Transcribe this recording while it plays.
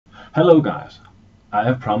Hello guys, I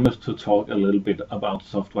have promised to talk a little bit about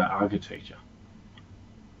software architecture.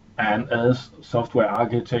 And as software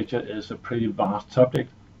architecture is a pretty vast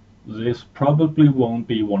subject, this probably won't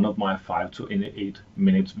be one of my 5 to 8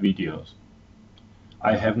 minutes videos.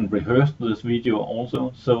 I haven't rehearsed this video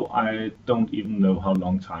also, so I don't even know how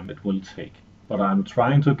long time it will take. But I'm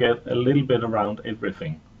trying to get a little bit around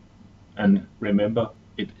everything. And remember,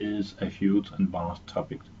 it is a huge and vast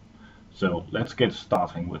topic. So let's get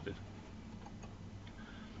starting with it.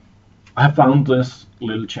 I found this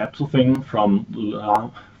little chapter thing from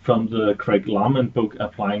the Craig Larman book,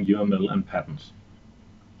 Applying UML and Patterns.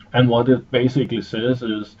 And what it basically says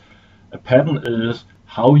is, a pattern is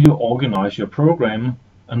how you organize your program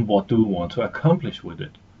and what do you want to accomplish with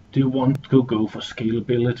it. Do you want to go for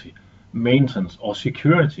scalability, maintenance, or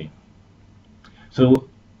security? So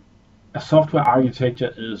a software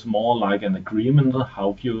architecture is more like an agreement on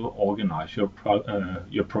how you organize your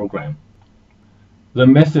program. The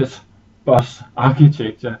message bus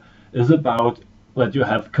architecture is about that you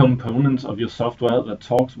have components of your software that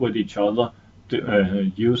talks with each other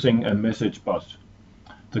using a message bus.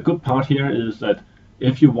 The good part here is that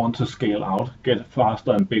if you want to scale out, get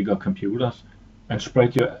faster and bigger computers, and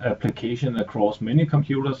spread your application across many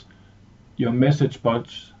computers, your message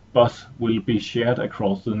bus will be shared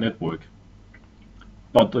across the network.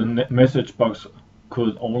 But the message bus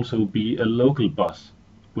could also be a local bus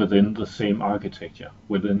within the same architecture,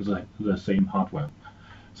 within the same hardware.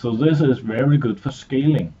 So this is very good for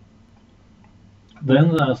scaling.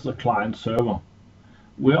 Then there's the client server.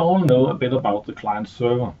 We all know a bit about the client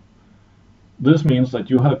server. This means that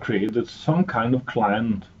you have created some kind of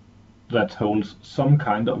client that holds some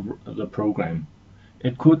kind of the program.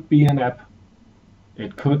 It could be an app,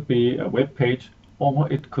 it could be a web page, or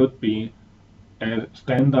it could be a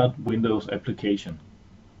standard Windows application.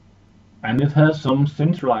 And it has some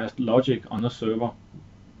centralized logic on a server.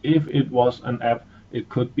 If it was an app, it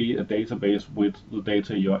could be a database with the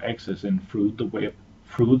data you're accessing through the web,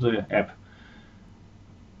 through the app.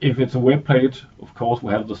 If it's a web page, of course,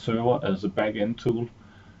 we have the server as a back-end tool.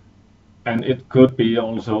 And it could be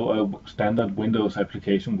also a standard Windows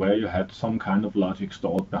application where you had some kind of logic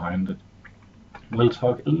stored behind it. We'll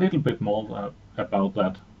talk a little bit more about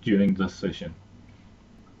that during this session.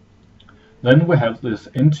 Then we have this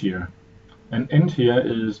end tier. An end tier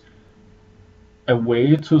is a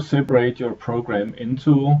way to separate your program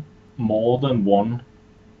into more than one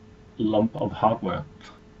lump of hardware.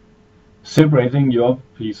 Separating your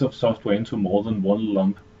piece of software into more than one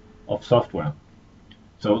lump of software.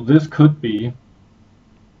 So this could be,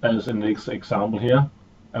 as in this example here,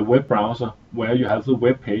 a web browser where you have the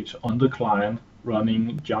web page on the client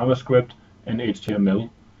running JavaScript and HTML.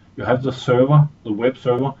 You have the server, the web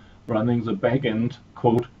server, running the back-end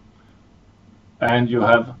code, and you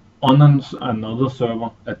have on another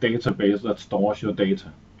server a database that stores your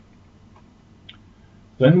data.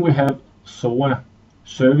 Then we have SOA,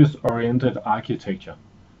 service-oriented architecture,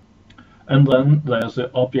 and then there's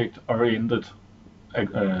the object-oriented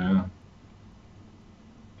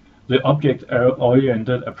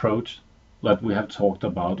approach that we have talked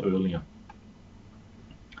about earlier.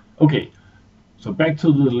 Okay, so back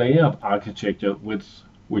to the layered architecture,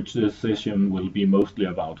 which this session will be mostly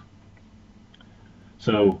about.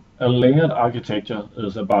 So a layered architecture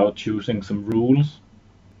is about choosing some rules,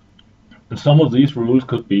 and some of these rules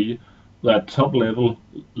could be that top level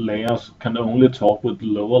layers can only talk with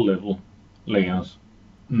lower level layers,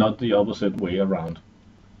 not the opposite way around.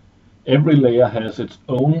 Every layer has its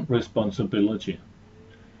own responsibility,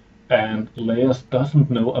 and layers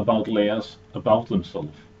doesn't know about layers about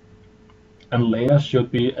themselves. And layers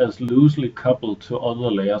should be as loosely coupled to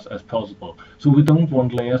other layers as possible. So we don't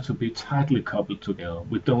want layers to be tightly coupled together.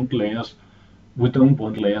 We don't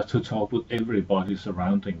want layers to talk with everybody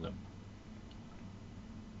surrounding them.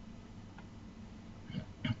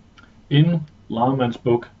 In Larman's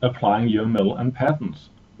book, Applying UML and Patterns,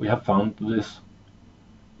 we have found this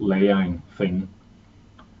layering thing.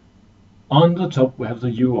 On the top we have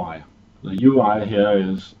the UI. The UI here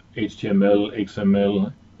is HTML,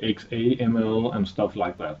 XML, XAML and stuff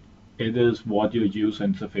like that. It is what your user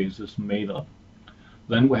interface is made of.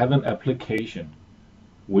 Then we have an application.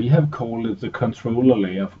 We have called it the controller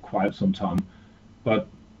layer for quite some time, but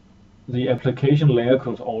the application layer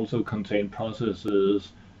could also contain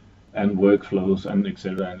processes and workflows and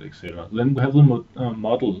etc. and etc. Then we have the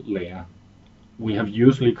model layer. We have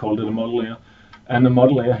usually called it a model layer, and the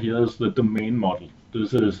model layer here is the domain model.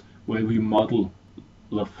 This is where we model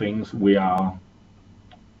the things we are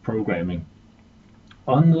programming.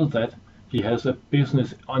 Under that, he has a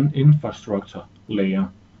business infrastructure layer,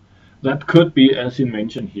 That could be, as you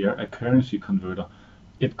mentioned here, a currency converter.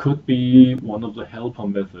 It could be one of the helper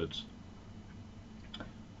methods,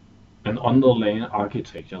 an underlying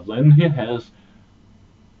architecture. Then he has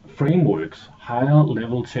frameworks, higher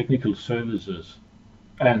level technical services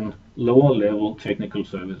and lower level technical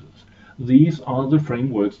services. These are the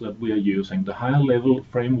frameworks that we are using. The higher level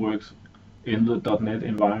frameworks in the .NET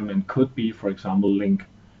environment could be, for example, Link,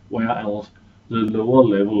 whereas the lower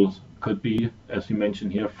levels could be, as you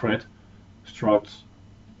mentioned here, Fred, structs,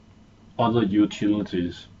 other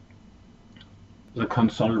utilities. The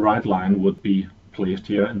console write line would be placed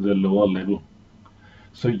here in the lower level.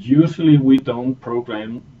 So usually we don't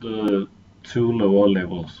program the two lower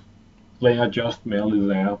levels. They are just merely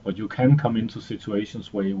there, but you can come into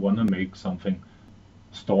situations where you want to make something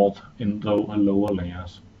stored in the lower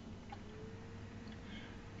layers.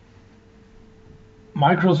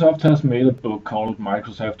 Microsoft has made a book called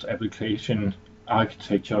Microsoft Application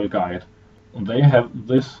Architectural Guide, and they have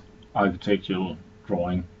this architectural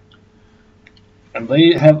drawing. And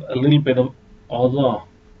they have a little bit of other,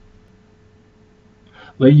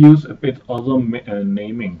 they use a bit other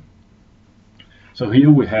naming. So here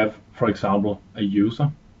we have, for example, a user,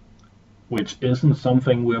 which isn't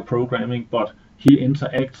something we're programming, but he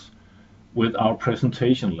interacts with our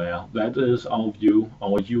presentation layer. That is our view,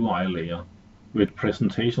 our UI layer, with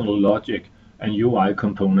presentational logic and UI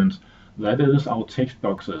components. That is our text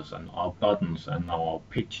boxes and our buttons and our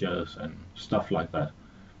pictures and stuff like that.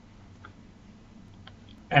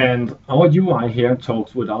 And our UI here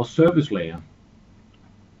talks with our service layer.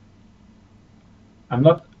 I'm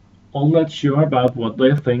not all that sure about what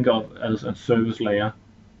they think of as a service layer,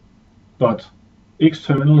 but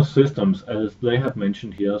external systems, as they have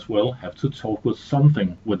mentioned here as well, have to talk with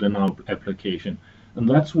something within our application. And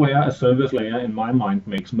that's where a service layer, in my mind,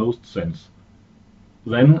 makes most sense.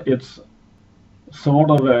 Then it's sort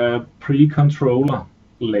of a pre-controller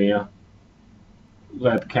layer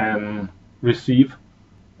that can receive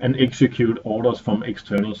and execute orders from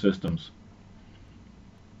external systems.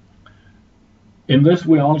 In this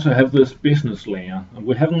we also have this business layer, and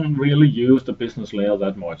we haven't really used the business layer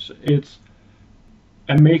that much. It's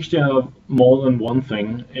a mixture of more than one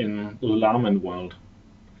thing in the Lament world.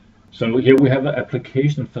 So here we have an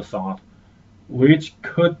application facade, which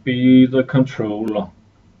could be the controller,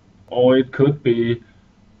 or it could be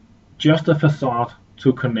just a facade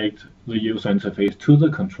to connect the user interface to the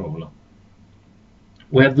controller.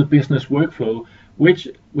 We have the business workflow, which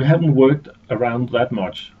we haven't worked around that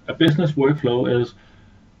much. A business workflow is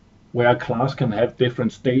where a class can have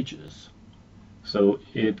different stages. So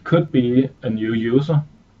it could be a new user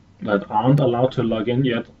that aren't allowed to log in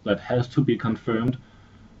yet, that has to be confirmed.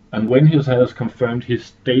 And when he has confirmed, his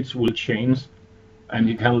states will change and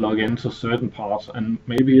he can log into certain parts, and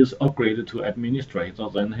maybe is upgraded to administrator,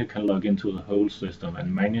 then he can log into the whole system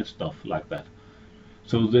and manage stuff like that.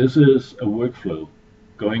 So this is a workflow,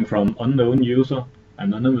 going from unknown user,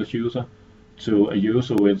 anonymous user, to a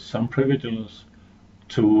user with some privileges,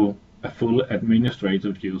 to a full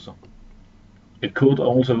administrative user. It could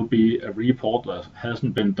also be a report that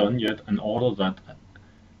hasn't been done yet, an order that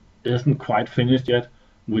isn't quite finished yet.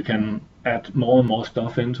 We can add more and more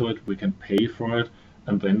stuff into it, we can pay for it,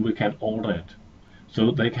 and then we can order it.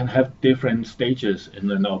 So they can have different stages in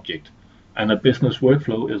an object. And a business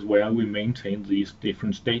workflow is where we maintain these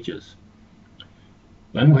different stages.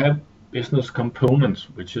 Then we have business components,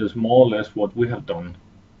 which is more or less what we have done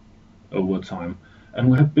over time. And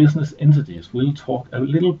we have business entities. We'll talk a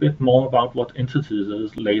little bit more about what entities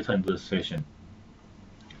is later in this session.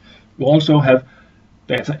 We also have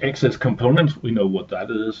data access components. We know what that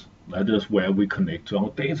is. That is where we connect to our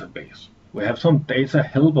database. We have some data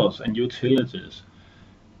helpers and utilities.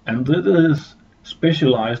 And this is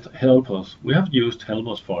specialized helpers. We have used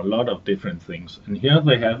helpers for a lot of different things. And here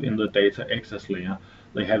they have in the data access layer,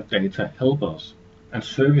 they have data helpers and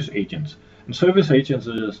service agents. And service agents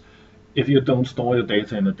is, if you don't store your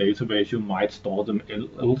data in a database, you might store them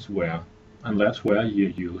elsewhere. And that's where you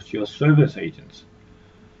use your service agents.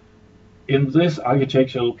 In this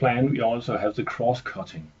architectural plan, we also have the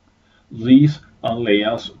cross-cutting. These are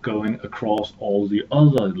layers going across all the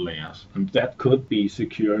other layers, and that could be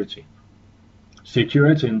security.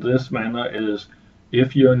 Security in this manner is,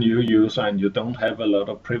 if you're a new user and you don't have a lot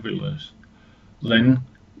of privileges, then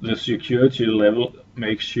the security level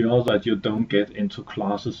makes sure that you don't get into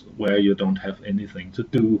classes where you don't have anything to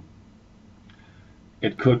do.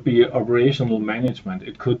 It could be operational management,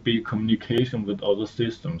 it could be communication with other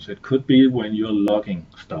systems, it could be when you're logging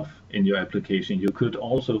stuff in your application. You could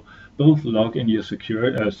also both log in your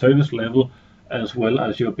secure service level as well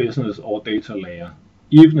as your business or data layer.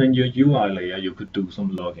 Even in your UI layer, you could do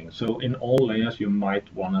some logging. So in all layers, you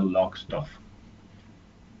might want to log stuff.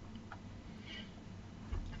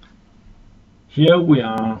 Here we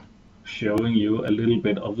are showing you a little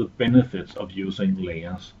bit of the benefits of using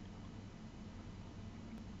layers.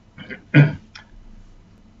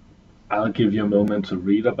 I'll give you a moment to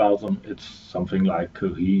read about them. It's something like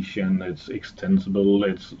cohesion, it's extensible,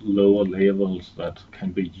 it's lower levels that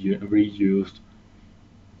can be reused,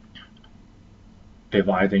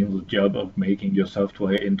 dividing the job of making your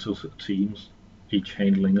software into teams, each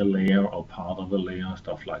handling a layer or part of a layer,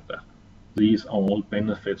 stuff like that. These are all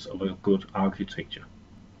benefits of a good architecture.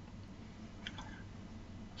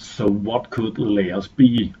 So what could the layers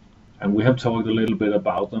be? And we have talked a little bit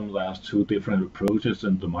about them. There's two different approaches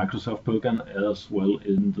in the Microsoft book and as well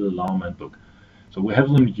in the Laraman book. So we have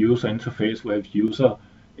the user interface, we have user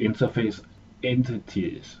interface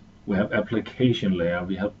entities, we have application layer,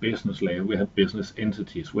 we have business layer, we have business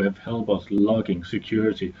entities, we have helpers, logging,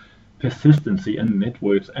 security, persistency and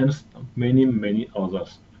networks, and many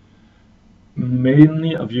others.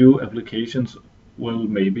 Many of you applications will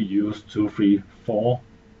maybe use 2, 3, 4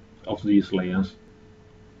 of these layers.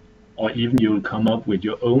 Or even you'll come up with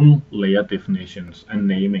your own layer definitions and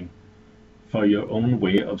naming for your own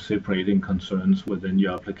way of separating concerns within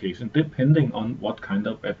your application, depending on what kind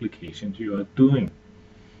of applications you are doing.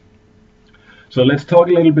 So let's talk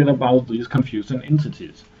a little bit about these confusing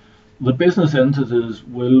entities. The business entities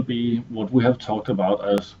will be what we have talked about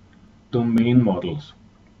as domain models.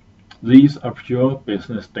 These are pure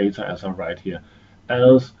business data, as I write here.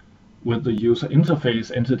 As with the user interface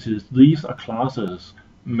entities, these are classes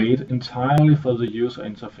made entirely for the user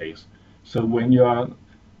interface. So when you are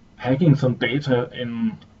packing some data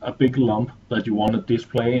in a big lump that you want to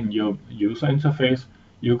display in your user interface,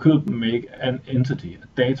 you could make an entity, a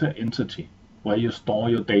data entity, where you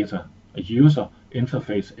store your data, a user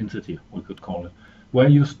interface entity, we could call it, where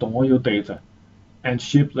you store your data and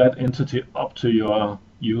ship that entity up to your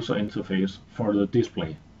user interface for the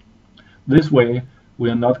display. This way,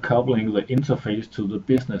 we are not coupling the interface to the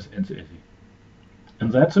business entity.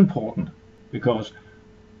 And that's important because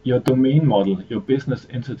your domain model, your business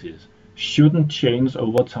entities, shouldn't change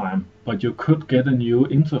over time, but you could get a new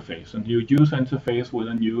interface, a new user interface with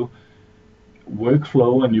a new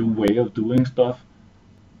workflow, a new way of doing stuff,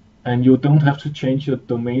 and you don't have to change your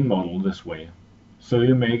domain model this way. So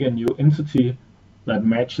you make a new entity that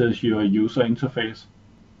matches your user interface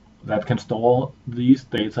that can store these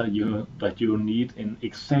data that you need in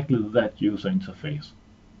exactly that user interface.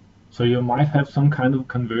 So you might have some kind of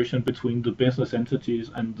conversion between the business entities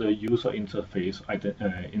and the user interface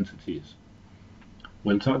entities.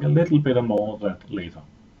 We'll talk a little bit more of that later.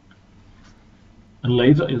 And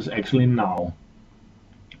later is actually now.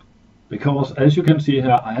 Because as you can see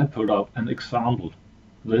here, I have put up an example.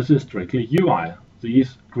 This is strictly UI.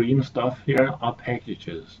 These green stuff here are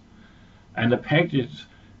packages. And a package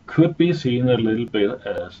could be seen a little bit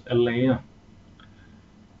as a layer.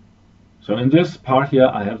 So in this part here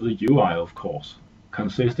I have the UI, of course,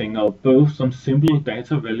 consisting of both some simple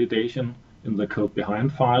data validation in the code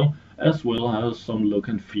behind file as well as some look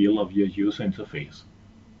and feel of your user interface.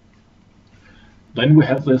 Then we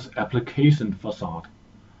have this application facade.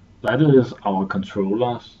 That is our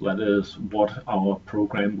controllers, that is what our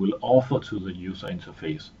program will offer to the user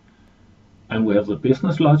interface. And we have the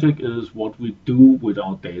business logic is what we do with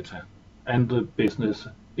our data, and the business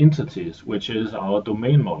entities, which is our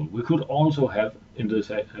domain model. We could also have, in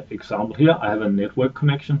this example here, I have a network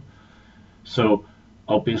connection. So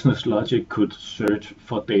our business logic could search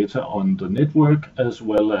for data on the network as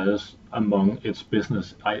well as among its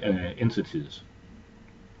business entities,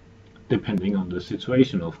 depending on the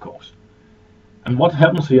situation, of course. And what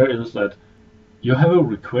happens here is that you have a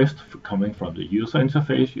request coming from the user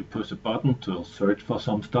interface. You push a button to search for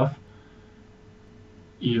some stuff.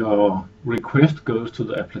 Your request goes to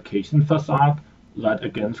the application facade that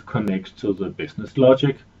again connects to the business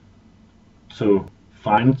logic to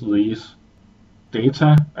find these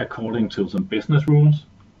data according to some business rules.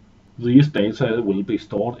 These data will be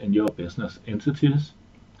stored in your business entities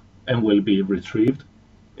and will be retrieved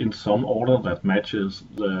in some order that matches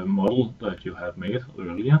the model that you have made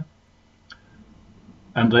earlier.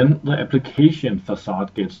 And then the application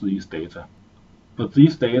facade gets these data. But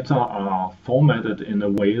these data are formatted in a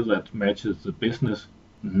way that matches the business,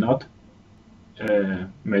 not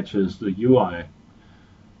matches the UI.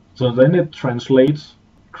 So then it translates,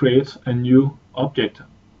 creates a new object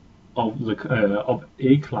of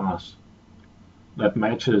a class that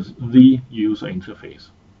matches the user interface.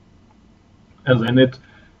 And then it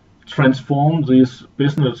transforms this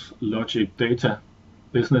business logic data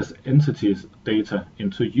business entities data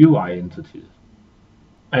into UI entities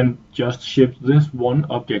and just ship this one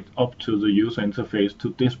object up to the user interface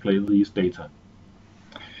to display these data.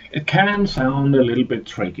 It can sound a little bit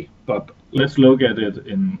tricky, but let's look at it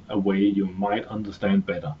in a way you might understand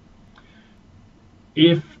better.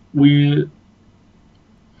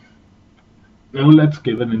 Now let's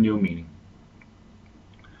give it a new meaning.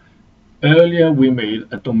 Earlier we made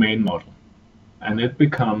a domain model, and it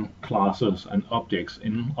became classes and objects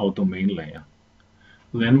in our domain layer.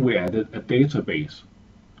 Then we added a database,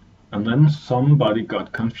 and then somebody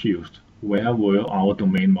got confused. Where were our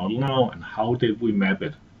domain model now, and how did we map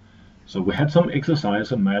it? So we had some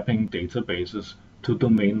exercise in mapping databases to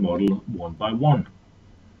domain model one by one.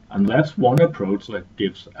 And that's one approach that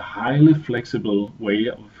gives a highly flexible way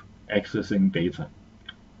of accessing data.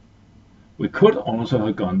 We could also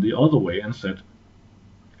have gone the other way and said,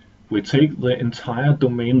 we take the entire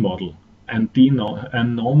domain model and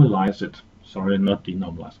normalize it. Sorry, not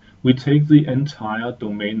denormalize. We take the entire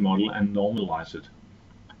domain model and normalize it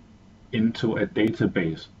into a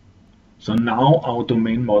database. So now our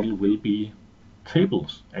domain model will be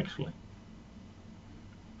tables, actually.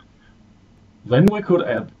 Then we could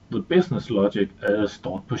add the business logic as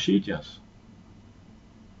stored procedures.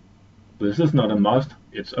 This is not a must,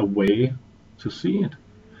 it's a way to see it.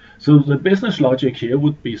 So the business logic here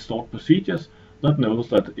would be stored procedures that knows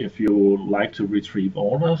that if you like to retrieve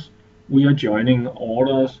orders, we are joining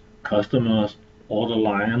orders, customers, order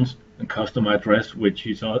lines, and customer address which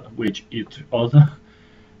each other,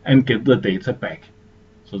 and get the data back.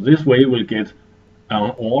 So this way we'll get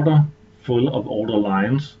an order full of order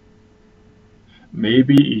lines,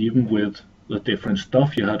 maybe even with the different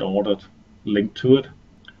stuff you had ordered linked to it,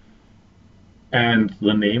 and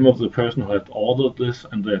the name of the person who had ordered this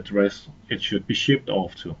and the address it should be shipped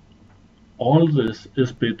off to. All this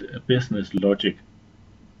is business logic.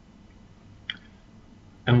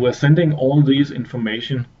 And we're sending all these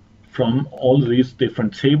information from all these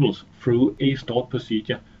different tables through a stored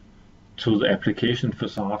procedure to the application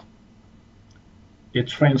facade. It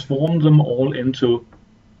transforms them all into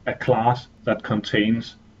a class that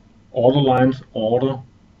contains order lines, order,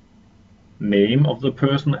 name of the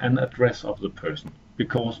person, and address of the person,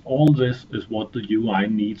 because all this is what the UI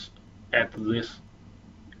needs at this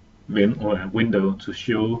window to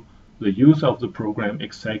show the user of the program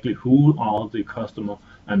exactly who are the customer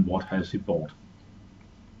and what has he bought.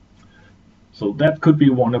 So that could be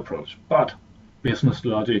one approach, but business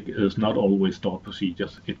logic is not always stored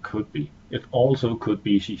procedures. It could be. It also could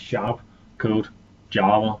be C# code,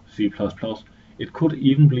 Java, C++. It could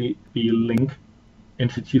even be link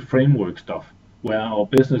entity framework stuff, where our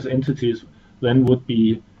business entities then would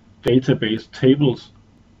be database tables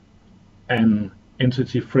and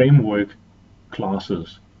entity framework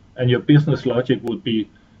classes. And your business logic would be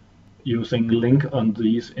using link on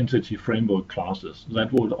these entity framework classes.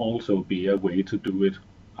 That would also be a way to do it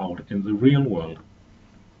out in the real world.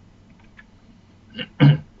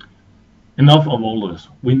 Enough of all this.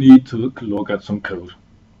 We need to look at some code.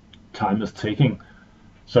 Time is ticking.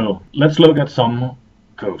 So let's look at some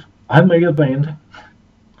code. I have made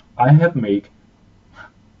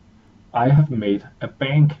a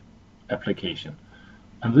bank application.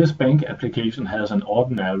 And this bank application has an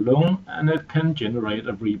ordinary loan, and it can generate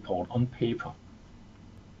a report on paper.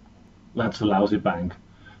 That's a lousy bank.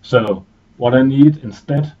 So what I need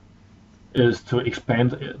instead is to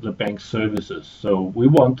expand the bank's services. So we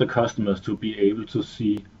want the customers to be able to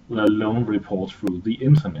see the loan reports through the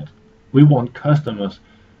internet. We want customers.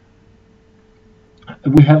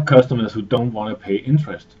 We have customers who don't want to pay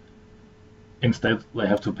interest. Instead, they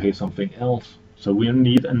have to pay something else. So we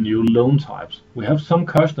need a new loan types. We have some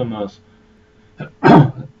customers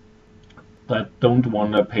that don't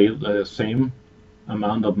want to pay the same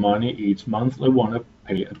amount of money each month. They want to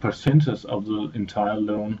pay a percentage of the entire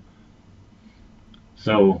loan.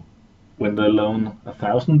 So when they loan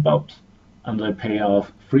 $1,000 and they pay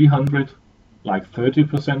off 300, like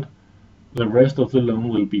 30%, the rest of the loan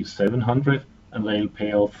will be 700, and they'll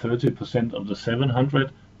pay off 30% of the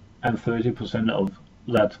 700 and 30% of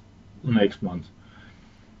that next month.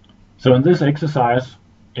 So in this exercise,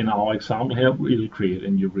 in our example here, we'll create a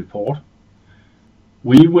new report.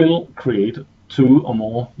 We will create 2 or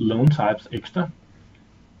more loan types extra.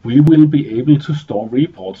 We will be able to store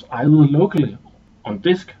reports either locally on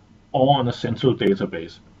disk or on a central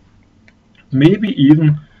database. Maybe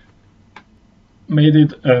even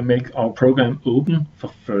make our program open for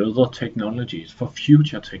further technologies, for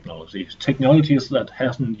future technologies that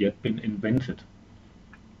hasn't yet been invented.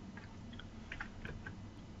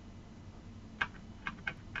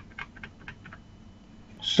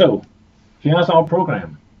 So here's our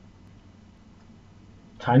program.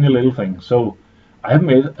 Tiny little thing. So I have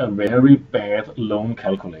made a very bad loan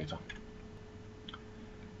calculator.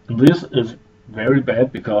 And this is very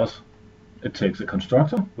bad because it takes a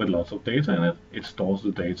constructor with lots of data in it. It stores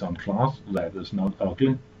the data on class. That is not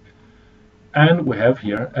ugly. And we have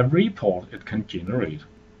here a report it can generate.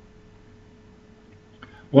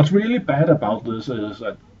 What's really bad about this is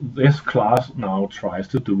that this class now tries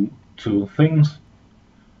to do two things.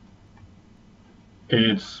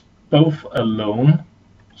 It's both a loan,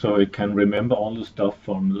 so it can remember all the stuff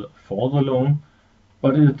for the loan,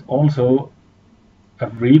 but it's also a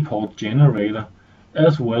report generator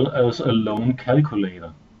as well as a loan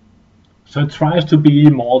calculator. So it tries to be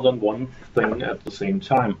more than one thing at the same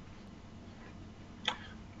time.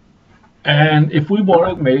 And if we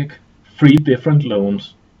want to make 3 different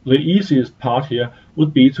loans, the easiest part here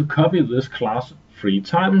would be to copy this class 3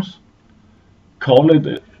 times, call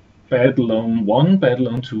it bad loan 1, bad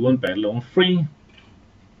loan 2, and bad loan 3,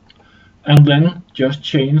 and then just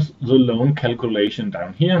change the loan calculation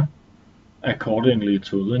down here accordingly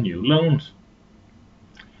to the new loans.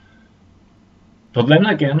 But then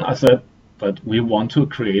again, I said that we want to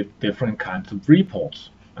create different kinds of reports.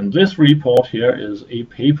 And this report here is a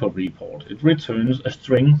paper report. It returns a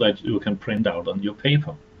string that you can print out on your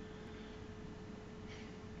paper.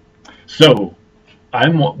 So I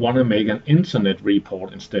want to make an internet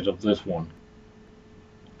report instead of this one,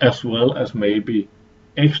 as well as maybe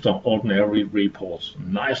extraordinary reports,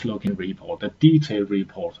 nice looking report, a detailed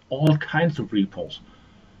report, all kinds of reports.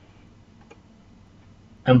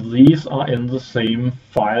 And these are in the same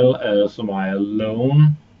file as my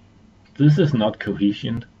loan. This is not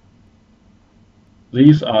cohesion.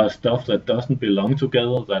 These are stuff that doesn't belong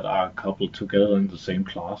together, that are coupled together in the same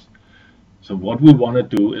class. So what we want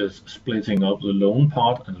to do is splitting up the loan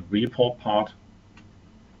part and the report part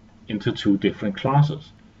into 2 different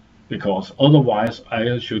classes, because otherwise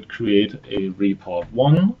I should create a report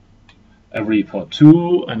 1, a report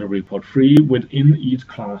 2, and a report 3 within each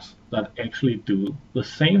class that actually do the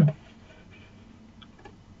same.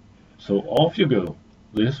 So off you go.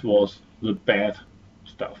 This was the bad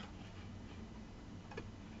stuff.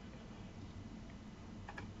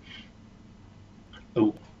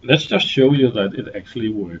 Oh, let's just show you that it actually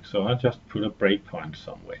works. So I just put a breakpoint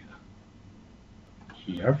somewhere.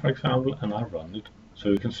 Here, for example, and I run it so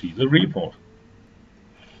you can see the report.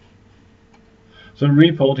 So the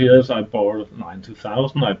report here is I borrowed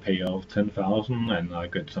 90,000, I pay off 10,000, and I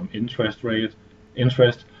get some interest,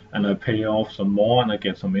 and I pay off some more, and I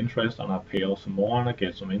get some interest, and I pay off some more, and I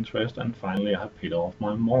get some interest, and finally I paid off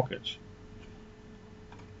my mortgage.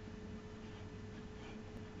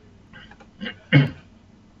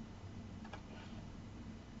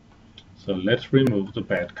 So let's remove the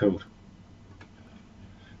bad code.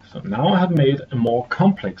 So now I have made a more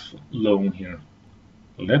complex loan here.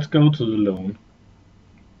 Let's go to the loan.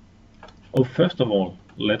 Oh, first of all,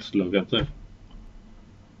 let's look at the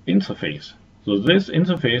interface. So this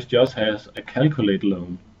interface just has a calculate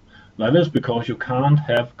loan. That is because you can't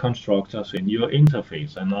have constructors in your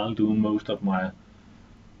interface, and I'll do most of my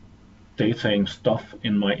dataing stuff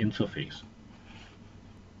in my interface.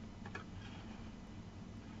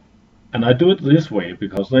 And I do it this way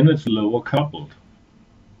because then it's lower coupled.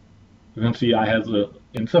 You can see I have the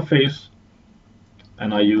interface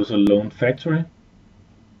and I use a loan factory.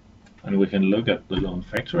 And we can look at the loan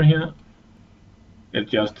factory here. It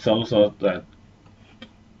just tells us that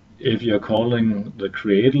if you're calling the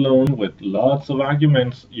create loan with lots of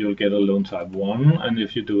arguments, you'll get a loan type 1. And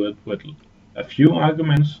if you do it with a few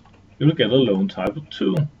arguments, you'll get a loan type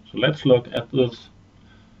 2. So let's look at this.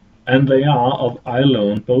 And they are of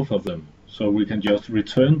iLoan, both of them, so we can just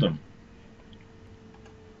return them.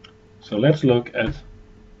 So let's look at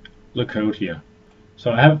the code here.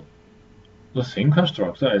 So I have the same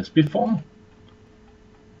constructor as before.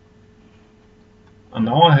 And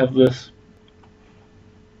now I have this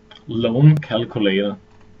loan calculator.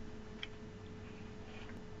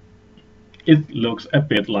 It looks a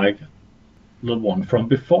bit like the one from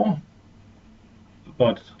before,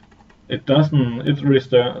 but it doesn't. It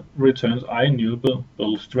returns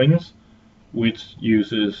immutable strings, which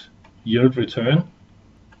uses yield return.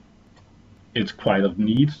 It's quite of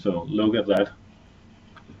neat, so look at that.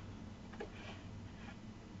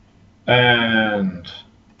 And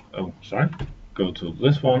go to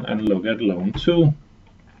this one and look at loan 2.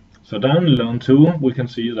 So down in loan 2 we can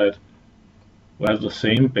see that we have the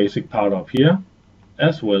same basic part up here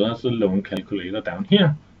as well as the loan calculator down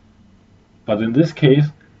here. But in this case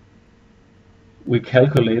we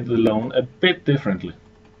calculate the loan a bit differently.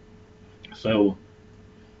 So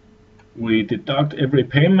we deduct every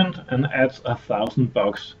payment and add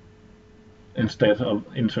 $1,000 instead of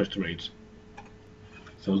interest rates.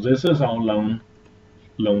 So this is our loan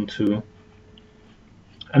 2.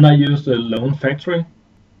 And I use the loan factory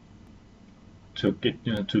to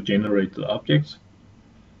generate the objects.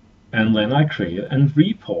 And then I create a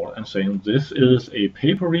report and saying this is a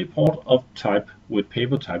paper report of type with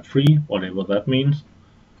paper type 3, whatever that means.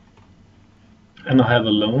 And I have a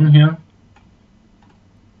loan here.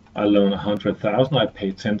 I loan 100,000, I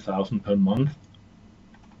pay 10,000 per month.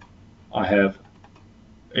 I have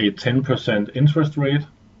a 10% interest rate,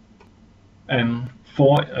 and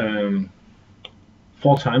 4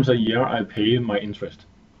 times a year I pay my interest.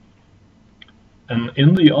 And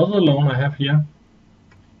in the other loan I have here,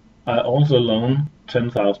 I also loan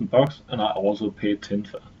 $10,000 and I also pay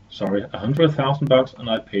 100,000 bucks and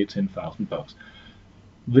I pay 10,000 bucks.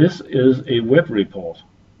 This is a web report.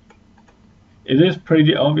 It is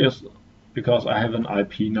pretty obvious because I have an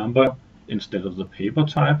IP number instead of the paper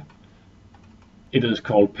type. It is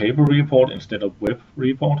called paper report instead of web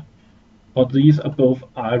report, but these are both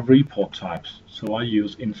report types, so I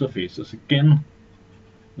use interfaces again.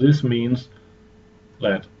 This means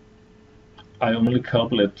that I only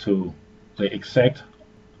couple it to the exact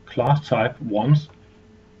class type once,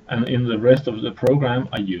 and in the rest of the program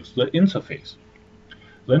I use the interface.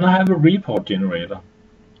 Then I have a report generator,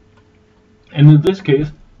 and in this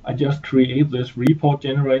case I just create this report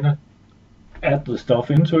generator, add the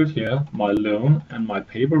stuff into it here, my loan and my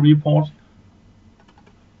paper report,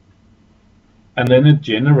 and then it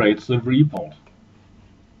generates the report.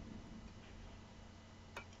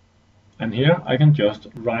 And here I can just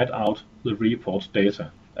write out the report's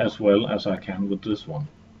data as well as I can with this one.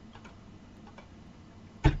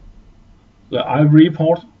 The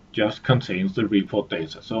iReport just contains the report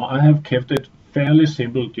data, so I have kept it fairly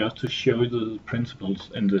simple just to show you the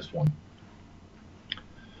principles in this one.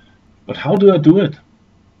 But how do I do it?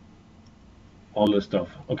 All this stuff.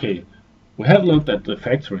 Okay, we have looked at the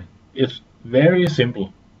factory. It's very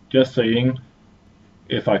simple, just saying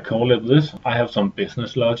if I call it this, I have some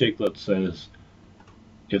business logic that says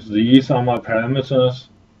if these are my parameters,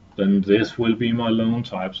 then this will be my loan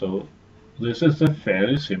type. So this is a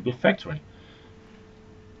fairly simple factory.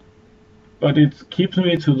 But it keeps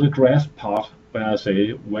me to the grasp part where I say,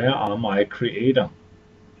 where are my creator?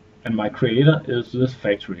 And my creator is this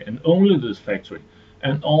factory, and only this factory.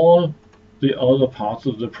 And all the other parts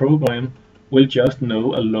of the program will just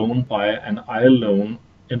know a loan by an iLoan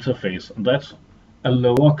interface. And that's a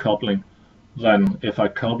lower coupling than if I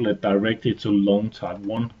couple it directly to loan type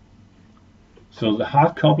 1. So the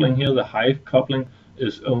hard coupling here, the high coupling,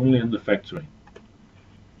 is only in the factory.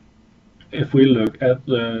 If we look at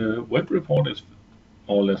the web report, it's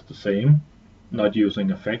more or less the same, not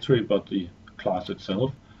using a factory but the class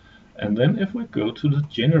itself. And then if we go to the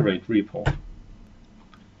generate report,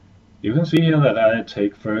 you can see here that I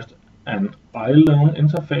take first an iLoan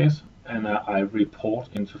interface and an iReport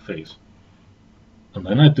interface. And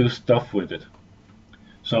then I do stuff with it.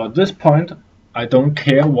 So at this point, I don't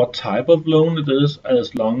care what type of loan it is,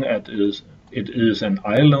 as long as it is an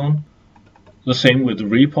iLoan. The same with the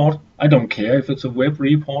report. I don't care if it's a web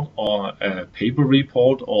report or a paper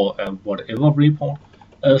report or a whatever report,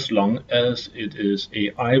 as long as it is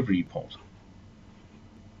a iReport.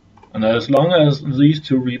 And as long as these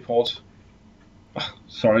two reports,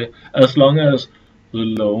 as long as the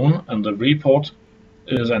loan and the report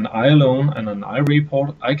is an iLoan and an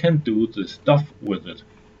iReport, I can do this stuff with it.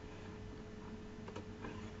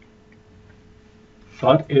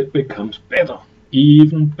 But it becomes better,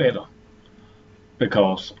 even better,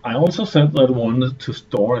 because I also said that I wanted to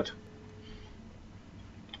store it.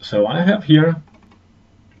 So I have here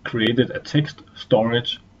created a text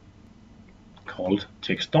storage called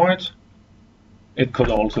text storage. It could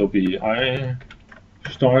also be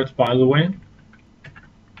iStorage, by the way,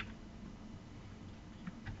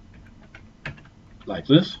 like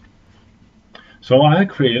this. So I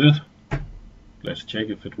created, let's check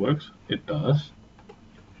if it works. It does,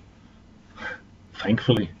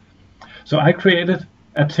 thankfully. So I created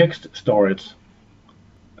a text storage,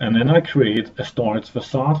 and then I create a storage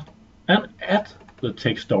facade and add the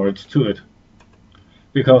text storage to it,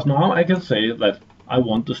 because now I can say that I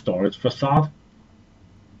want the storage facade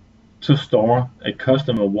to store a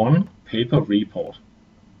customer 1 paper report.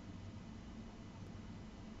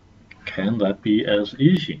 Can that be as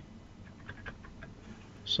easy?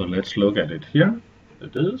 So let's look at it here.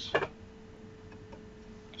 It is.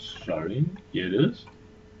 Sorry, here it is.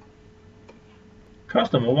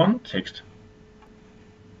 Customer 1 text.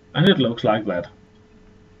 And it looks like that.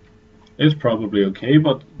 It's probably okay,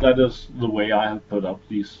 but that is the way I have put up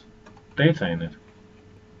these data in it.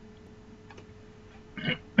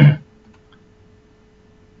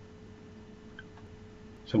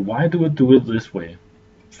 So why do I do it this way?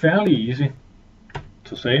 Fairly easy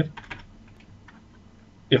to say it.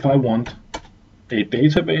 If I want a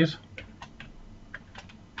database,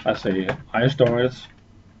 I say iStorage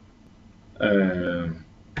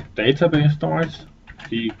database storage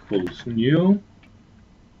equals new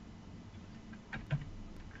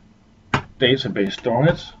database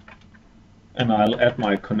storage, and I'll add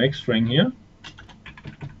my connect string here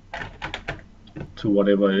to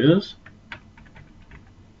whatever it is,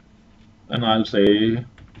 and I'll say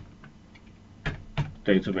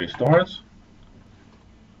database storage,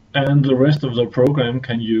 and the rest of the program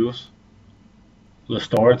can use the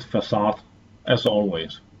storage facade as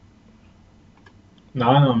always.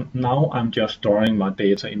 Now I'm just storing my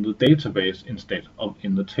data in the database instead of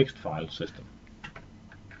in the text file system.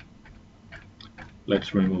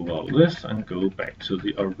 Let's remove all this and go back to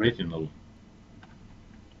the original,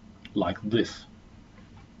 like this.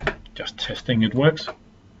 Just testing it works.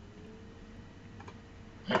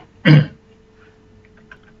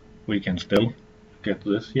 We can still get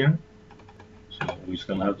this here, so we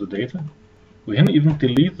still have the data. We can even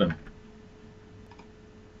delete them.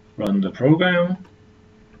 Run the program,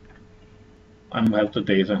 and we have the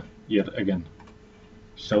data yet again.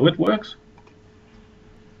 So it works.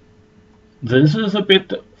 This is a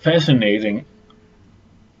bit fascinating.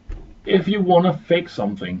 If you want to fake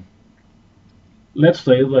something, let's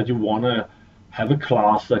say that you want to have a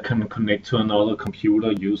class that can connect to another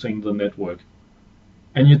computer using the network,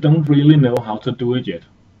 and you don't really know how to do it yet,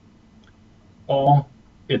 or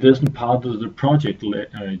it isn't part of the project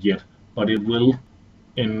yet, but it will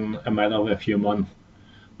in a matter of a few months,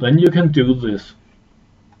 then you can do this,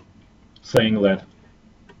 saying that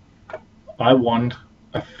I want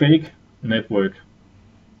a fake network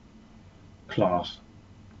class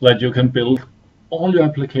that you can build all your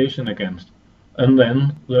application against, and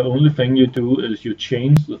then the only thing you do is you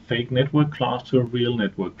change the fake network class to a real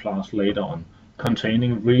network class later on,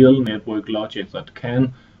 containing real network logic that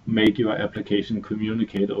can make your application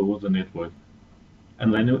communicate over the network,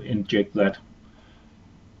 and then you inject that.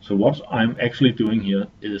 So what I'm actually doing here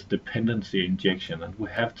is dependency injection, and we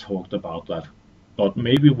have talked about that, but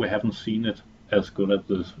maybe we haven't seen it as good as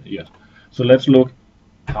this yet. So let's look,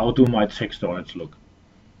 how do my text storage look?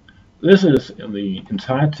 This is the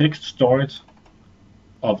entire text storage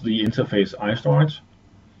of the interface iStorage.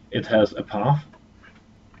 It has a path.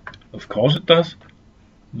 Of course it does.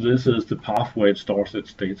 This is the path where it stores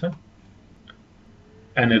its data,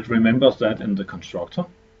 and it remembers that in the constructor.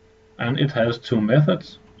 And it has two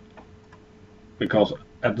methods, because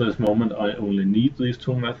at this moment I only need these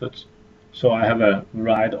two methods. So I have a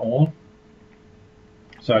write all.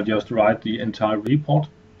 So I just write the entire report,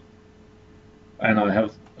 and I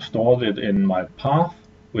have stored it in my path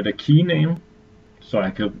with a key name, so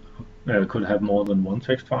I could have more than one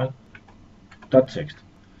text file. .text.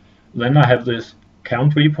 Then I have this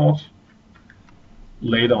count report.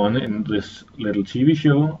 Later on in this little TV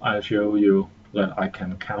show, I'll show you that I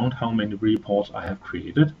can count how many reports I have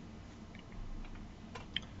created.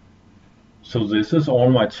 So this is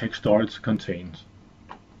all my text storage contains.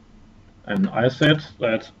 And I said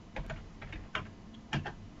that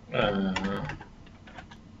I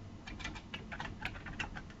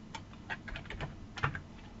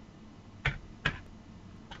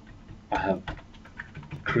have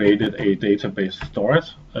created a database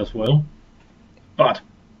storage as well, but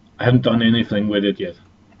I haven't done anything with it yet.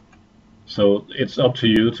 So it's up to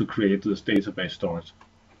you to create this database storage.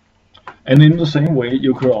 And in the same way,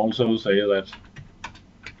 you could also say that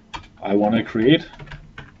I want to create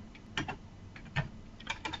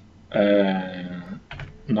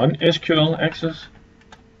non-SQL access.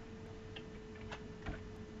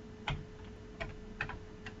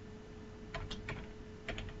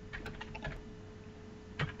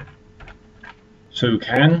 So you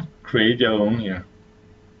can create your own here,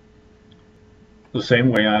 the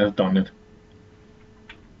same way I have done it.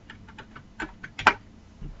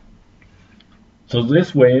 So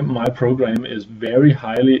this way my program is very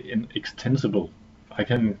highly extensible. I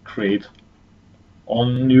can create all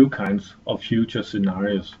new kinds of future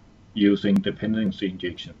scenarios using dependency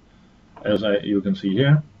injection. As you can see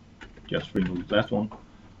here, just remove that one.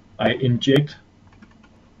 I inject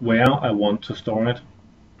where I want to store it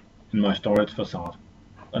in my storage facade,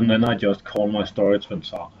 and then I just call my storage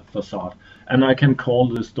facade, and I can call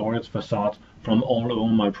this storage facade from all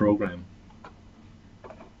over my program,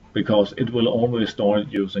 because it will always store it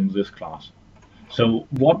using this class. So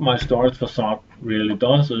what my storage facade really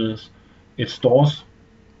does is it stores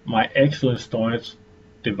my actual storage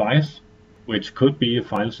device which could be a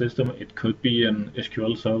file system, it could be an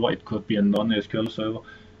SQL server, it could be a non-SQL server,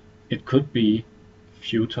 it could be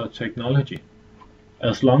future technology,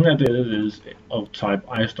 as long as it is of type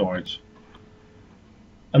iStorage.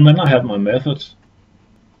 And then I have my methods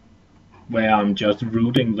where I'm just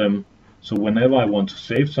routing them. So whenever I want to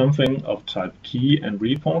save something of type key and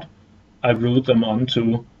report, I route them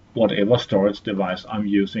onto whatever storage device I'm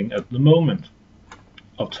using at the moment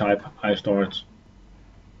of type iStorage.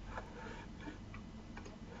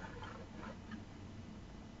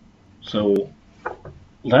 So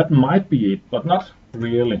that might be it, but not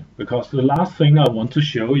really, because the last thing I want to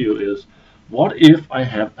show you is, what if I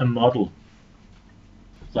have a model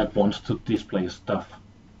that wants to display stuff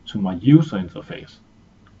to my user interface?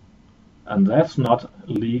 And that's not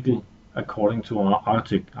legal according to our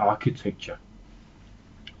architecture.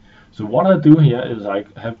 So what I do here is I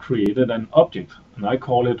have created an object, and I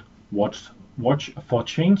call it watch for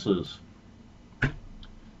changes.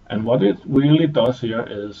 And what it really does here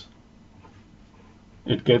is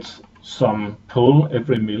it gets some pull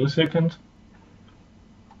every millisecond,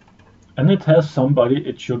 and it has somebody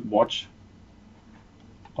it should watch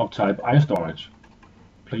of type iStorage.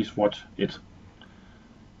 Please watch it.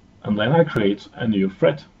 And then I create a new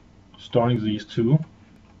thread storing these two.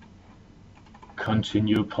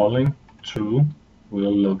 Continue polling, true.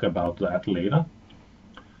 We'll look about that later.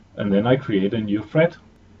 And then I create a new thread.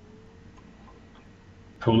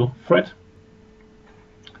 Pull thread.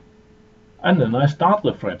 And then I start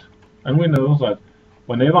the thread. And we know that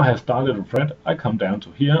whenever I have started a thread, I come down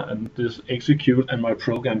to here and this execute, and my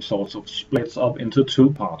program sort of splits up into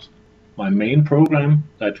two parts. My main program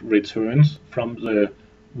that returns from the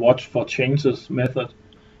watch for changes method,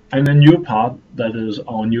 and a new part that is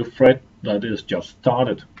our new thread that is just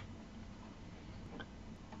started.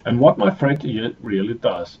 And what my thread really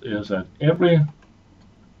does is that every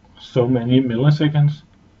so many milliseconds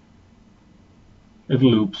it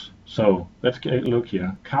loops. So let's look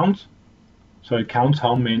here, count. So it counts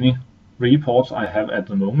how many reports I have at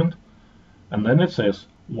the moment, and then it says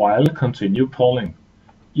while continue polling.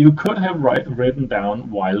 You could have written down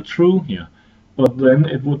while true here, but then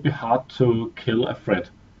it would be hard to kill a thread,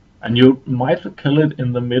 and you might kill it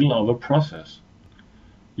in the middle of a process.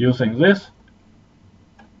 Using this,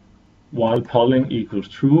 while polling equals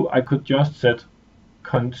true, I could just set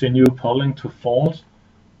continue polling to false,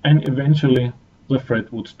 and eventually the thread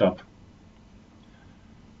would stop.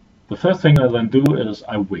 The first thing I then do is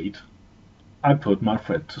I wait. I put my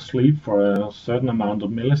thread to sleep for a certain amount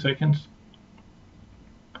of milliseconds,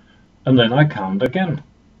 and then I count again.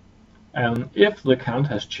 And if the count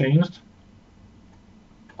has changed,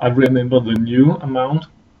 I remember the new amount,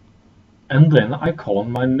 and then I call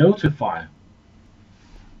my notify.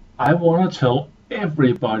 I want to tell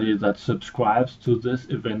everybody that subscribes to this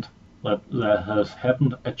event that there has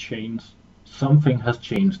happened a change. Something has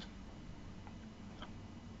changed.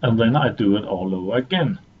 And then I do it all over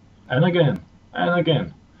again, and again, and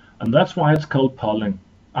again. And that's why it's called polling.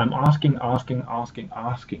 I'm asking.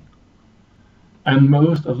 And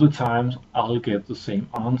most of the times I'll get the same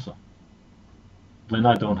answer. Then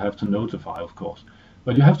I don't have to notify, of course.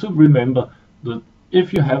 But you have to remember that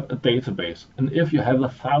if you have a database, and if you have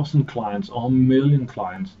 1,000 clients or 1,000,000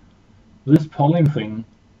 clients, this polling thing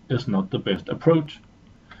is not the best approach.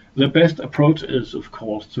 The best approach is, of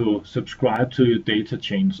course, to subscribe to your data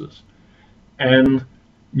changes. And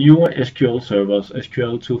newer SQL servers,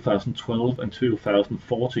 SQL 2012 and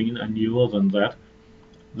 2014, and newer than that,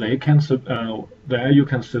 they can there you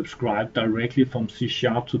can subscribe directly from C#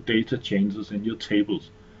 to data changes in your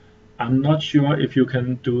tables. I'm not sure if you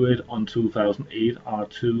can do it on 2008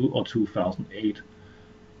 R2 or 2008,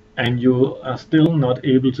 and you are still not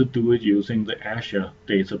able to do it using the Azure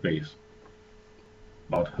database,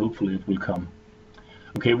 but hopefully it will come.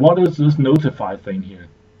 Okay, what is this notify thing here?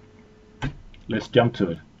 Let's jump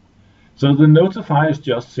to it. So the notify is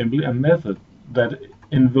just simply a method that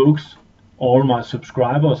invokes all my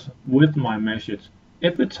subscribers with my message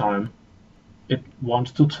every time it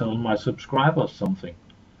wants to tell my subscribers something.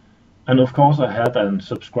 And of course I had a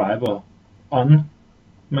subscriber on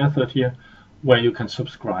method here where you can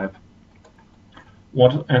subscribe.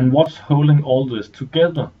 What's holding all this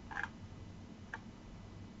together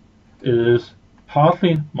is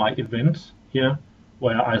partly my events here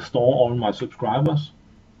where I store all my subscribers,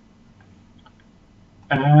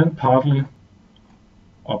 and partly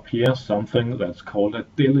up here something that's called a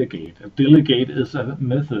delegate. A delegate is a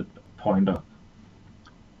method pointer,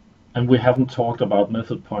 and we haven't talked about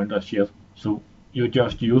method pointers yet, so you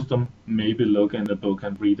just use them, maybe look in the book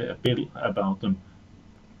and read a bit about them.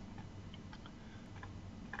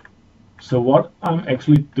 So what I'm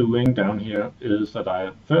actually doing down here is that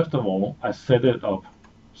I first of all I set it up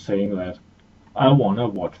saying that I want to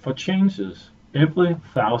watch for changes. Every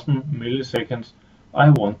 1000 milliseconds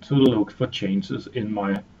I want to look for changes in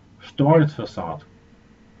my storage facade.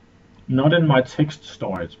 Not in my text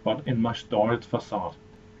storage, but in my storage facade.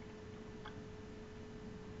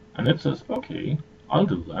 And it says, okay, I'll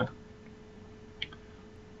do that.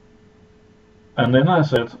 And then I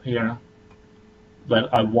said here that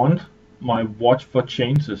I want my watch for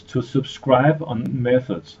changes to subscribe on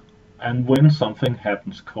methods, and when something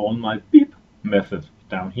happens, call my beep method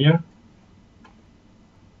down here.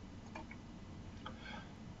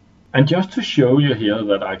 And just to show you here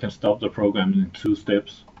that I can stop the program in 2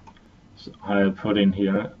 steps, so I put in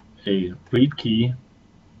here a read key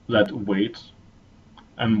that waits,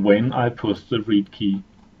 and when I push the read key,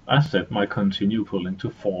 I set my continue pulling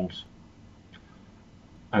to false.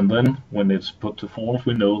 And then when it's put to false,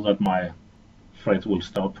 we know that my thread will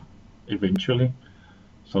stop eventually.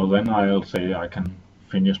 So then I'll say I can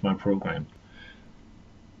finish my program.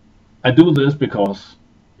 I do this because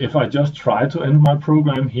if I just try to end my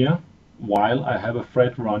program here while I have a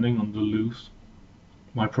thread running on the loose,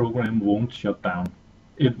 my program won't shut down.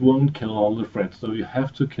 It won't kill all the threads, so you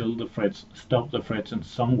have to kill the threads, stop the threads in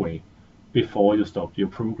some way before you stop your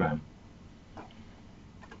program.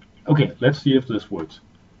 Okay, let's see if this works.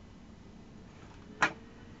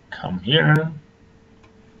 Come here.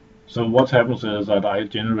 So what happens is that I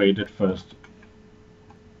generated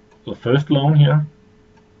the first loan here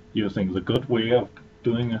using the good way of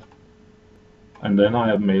doing it, and then I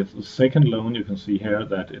have made the second loan. You can see here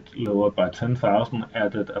that it lowered by 10,000,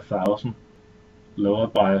 added 1,000,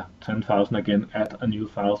 lowered by 10,000 again, add a new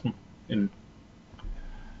 1,000 in,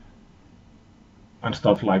 and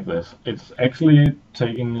stuff like this. It's actually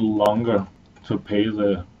taking longer to pay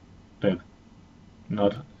the debt.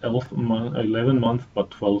 Not 11 months, but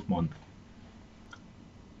 12 months.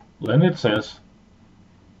 Then it says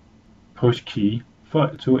push key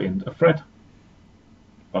to end a thread.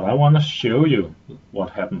 But I want to show you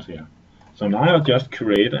what happens here. So now I'll just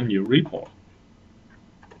create a new report.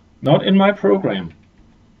 Not in my program,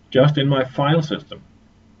 just in my file system.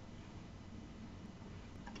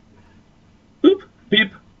 Boop,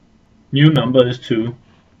 beep. New number is 2.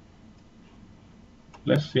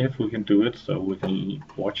 Let's see if we can do it so we can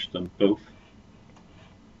watch them both.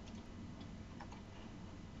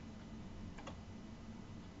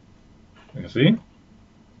 You can see?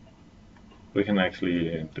 We can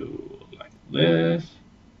actually do like this.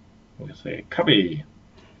 We can say copy.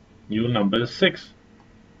 New number is 6.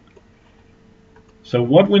 So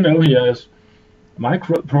what we know here is my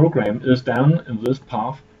program is down in this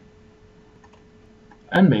path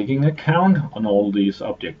and making a count on all these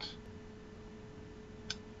objects.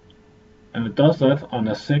 And it does that on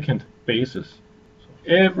a second basis. So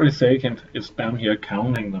every second it's down here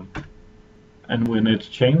counting them. And when it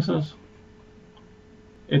changes,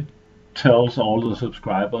 it tells all the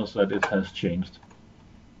subscribers that it has changed.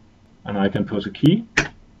 And I can push a key.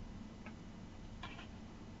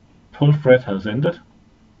 Pull thread has ended.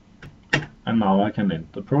 And now I can end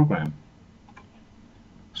the program.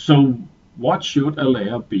 So what should a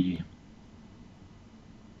layer be?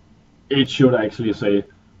 It should actually say,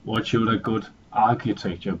 what should a good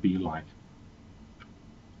architecture be like?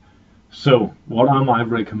 So, what are my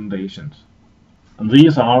recommendations? And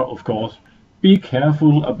these are, of course, be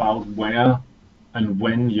careful about where and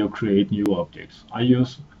when you create new objects. I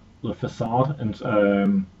use the facade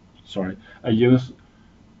and I use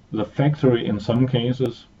the factory in some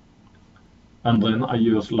cases, and then I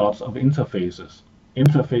use lots of interfaces.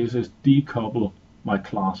 Interfaces decouple my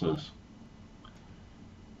classes.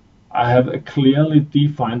 I have a clearly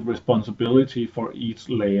defined responsibility for each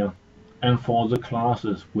layer and for the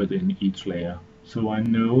classes within each layer. So I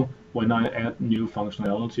know when I add new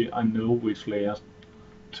functionality, I know which layers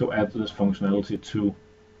to add this functionality to.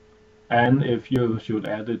 And if you should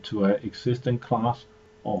add it to an existing class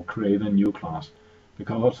or create a new class.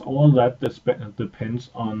 Because all that depends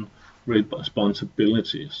on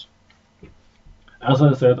responsibilities. As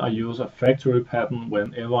I said, I use a factory pattern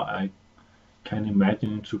whenever I can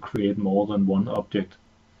imagine to create more than one object,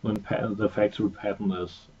 when the factory pattern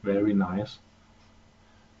is very nice.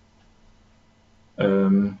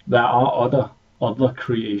 There are other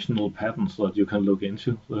creational patterns that you can look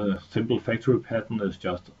into. The simple factory pattern is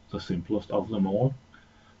just the simplest of them all.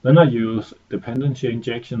 Then I use dependency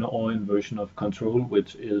injection or inversion of control,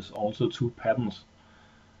 which is also 2 patterns.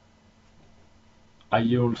 I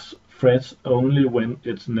use threads only when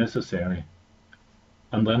it's necessary.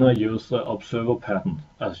 And then I use the observer pattern,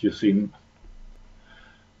 as you've seen,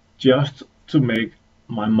 just to make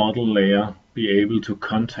my model layer be able to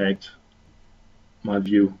contact my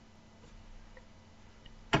view.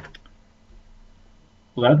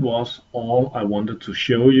 That was all I wanted to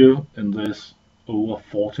show you in this over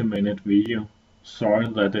 40-minute video. Sorry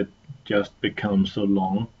that it just becomes so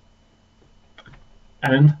long.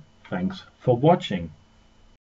 And thanks for watching.